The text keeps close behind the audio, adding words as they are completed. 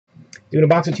Doing a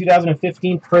box of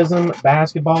 2015 Prizm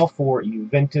basketball for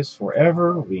Juventus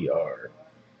Forever. We are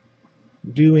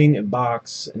doing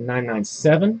box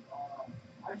 997.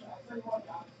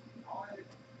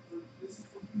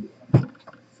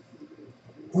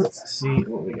 Let's see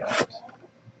what we got.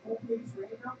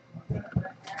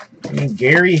 I mean,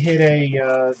 Gary hit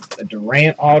a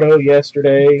Durant auto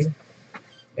yesterday,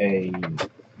 a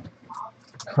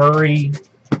Curry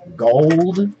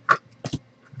gold.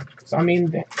 So I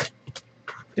mean,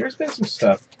 there's been some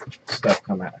stuff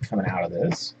coming out of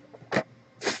this,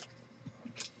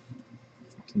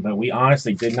 but we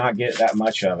honestly did not get that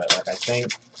much of it. Like, I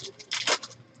think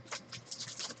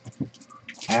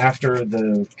after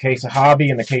the case of Hobby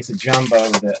and the case of Jumbo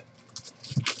that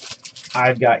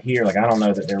I've got here, like, I don't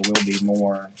know that there will be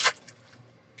more.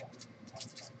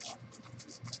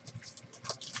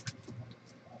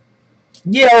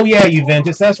 Yeah, oh yeah,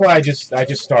 Juventus. That's why I just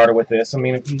started with this. I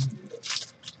mean, if you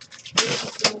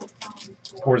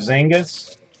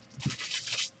Porzingis.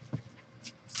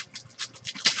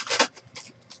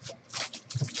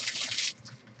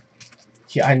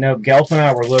 Yeah, I know Gelf and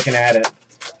I were looking at it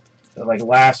like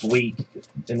last week.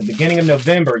 In the beginning of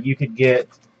November, you could get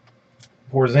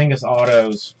Porzingis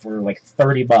autos for like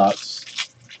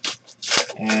 $30,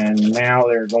 and now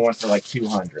they're going for like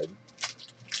 $200.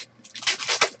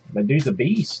 The dude's a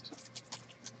beast.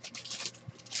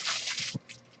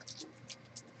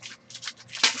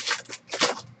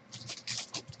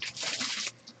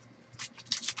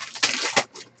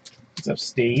 What's up,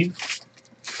 Steve?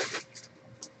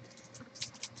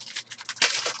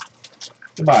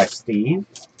 Goodbye, Steve.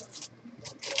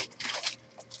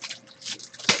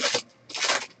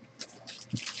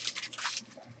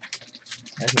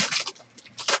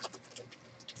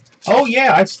 Oh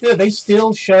yeah, they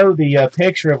still show the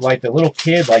picture of like the little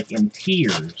kid like in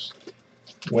tears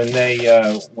when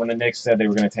the Knicks said they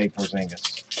were going to take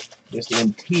Porzingis, just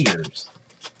in tears.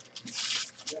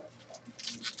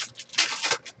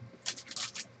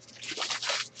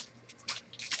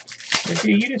 But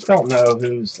you just don't know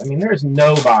who's. I mean, there's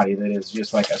nobody that is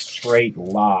just like a straight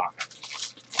lock.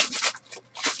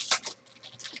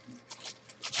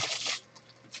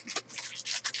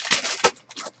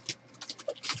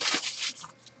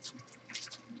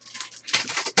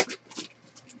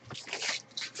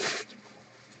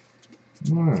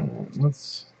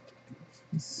 Let's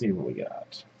see what we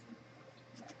got.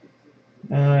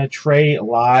 Trey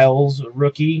Lyles,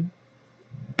 rookie.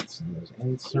 Some of those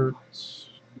inserts.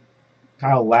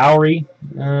 Kyle Lowry,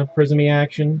 Prizm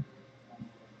action.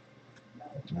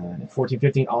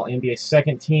 14-15 All-NBA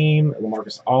second team,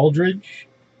 LaMarcus Aldridge.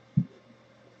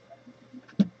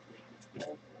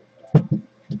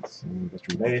 Let's see,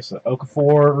 Mr. Base,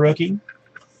 Okafor, rookie.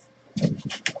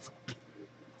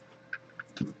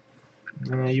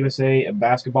 USA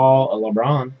basketball,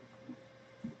 LeBron.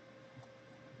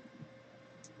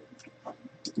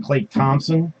 Klay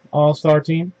Thompson, All-Star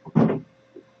team.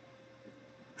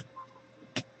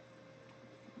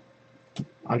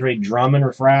 Andre Drummond,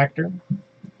 refractor.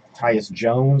 Tyus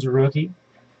Jones, rookie.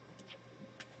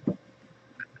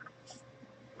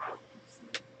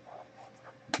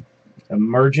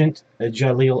 Emergent,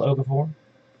 Jahlil Okafor.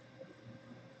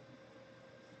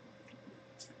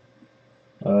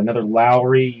 Another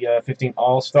Lowry 15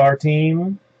 All-Star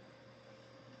team.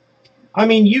 I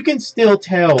mean, you can still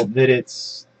tell that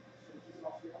it's,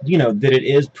 that it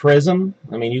is Prizm.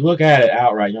 I mean, you look at it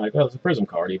outright, and you're like, oh, it's a Prizm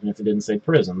card, even if it didn't say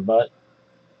Prizm. But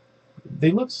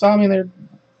they look, I mean,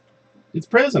 it's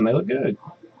Prizm. They look good.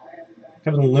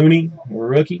 Kevin Looney,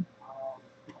 rookie.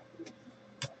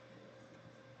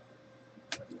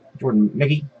 Jordan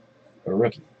Mickey, a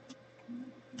rookie.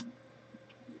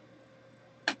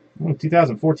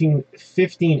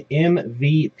 2014-15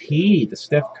 MVP, the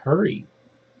Steph Curry.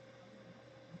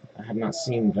 I have not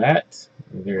seen that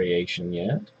variation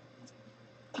yet.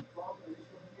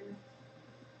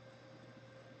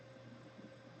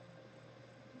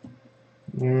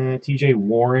 TJ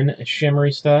Warren,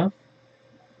 shimmery stuff.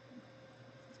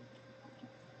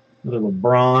 Another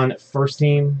LeBron first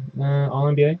team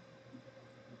All-NBA.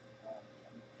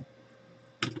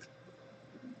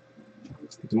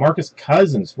 DeMarcus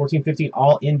Cousins, 14-15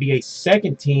 All-NBA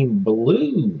second team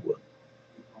blue,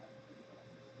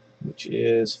 which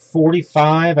is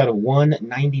 45 out of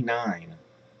 199.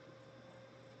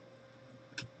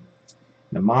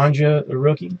 Nemanja, a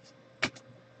rookie.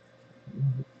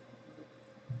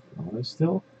 Oh,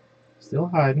 still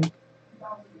hiding.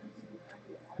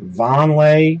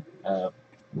 Vonleh,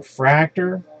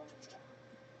 refractor.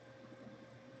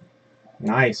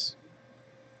 Nice.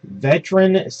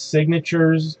 Veteran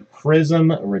Signatures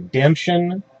Prizm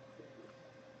Redemption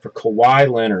for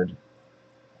Kawhi Leonard.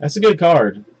 That's a good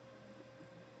card.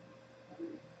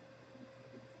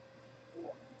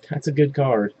 That's a good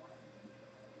card.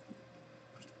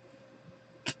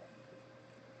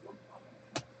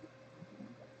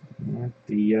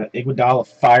 The Iguodala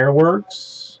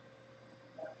Fireworks.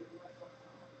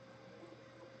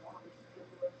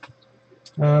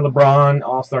 LeBron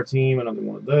All-Star Team, another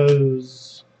one of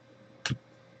those.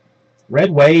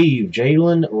 Red Wave,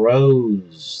 Jalen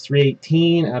Rose,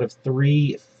 318 out of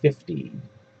 350.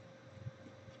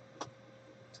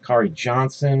 Kari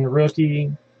Johnson,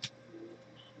 rookie.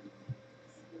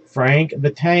 Frank the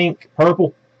Tank,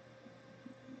 purple,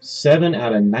 7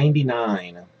 out of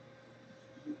 99.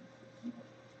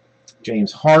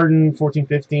 James Harden,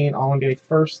 14-15, All-NBA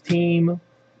first team.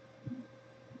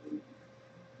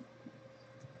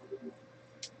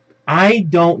 I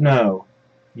don't know.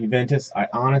 Juventus, I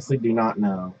honestly do not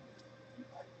know.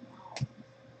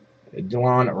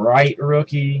 DeLon Wright,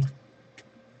 rookie.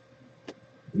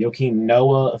 Joakim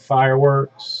Noah,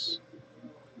 Fireworks.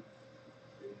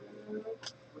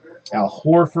 Al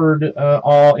Horford,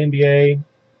 All-NBA.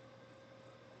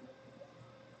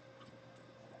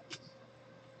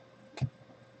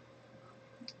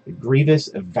 Grievous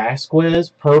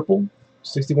Vasquez, purple,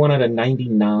 61 out of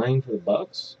 99 for the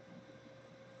Bucks.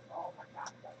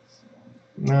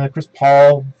 Chris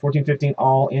Paul, 14-15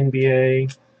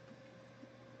 All-NBA.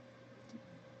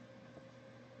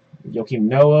 Joakim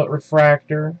Noah,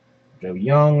 refractor. Joe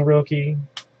Young, rookie.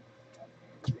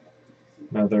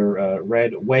 Another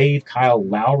Red Wave, Kyle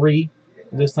Lowry,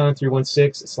 this time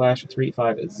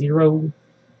 316/350.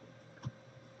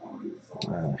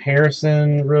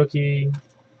 Harrison, rookie.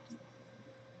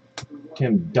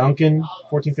 Tim Duncan,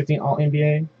 14-15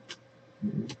 All-NBA.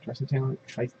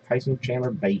 Tyson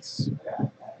Chandler, base.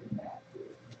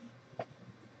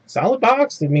 Solid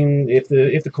box. I mean, if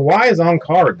the Kawhi is on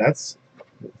card, that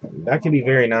can be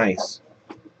very nice.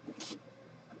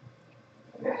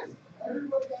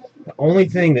 The only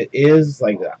thing that is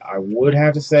like I would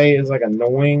have to say is like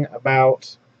annoying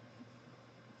about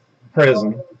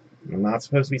Prizm. I'm not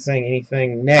supposed to be saying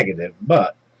anything negative,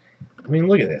 but I mean,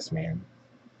 look at this, man.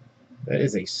 That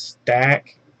is a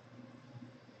stack.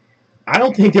 I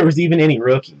don't think there was even any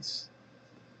rookies.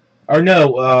 Or no,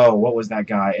 what was that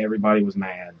guy? Everybody was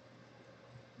mad.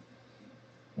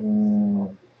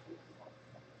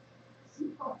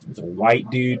 It's a white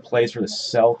dude, plays for the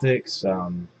Celtics.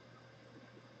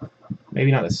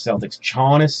 Maybe not the Celtics.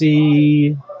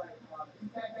 Shaughnessy.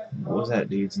 What was that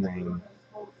dude's name?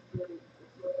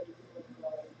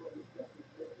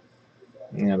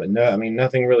 Yeah, but no, I mean,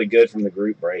 nothing really good from the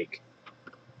group break.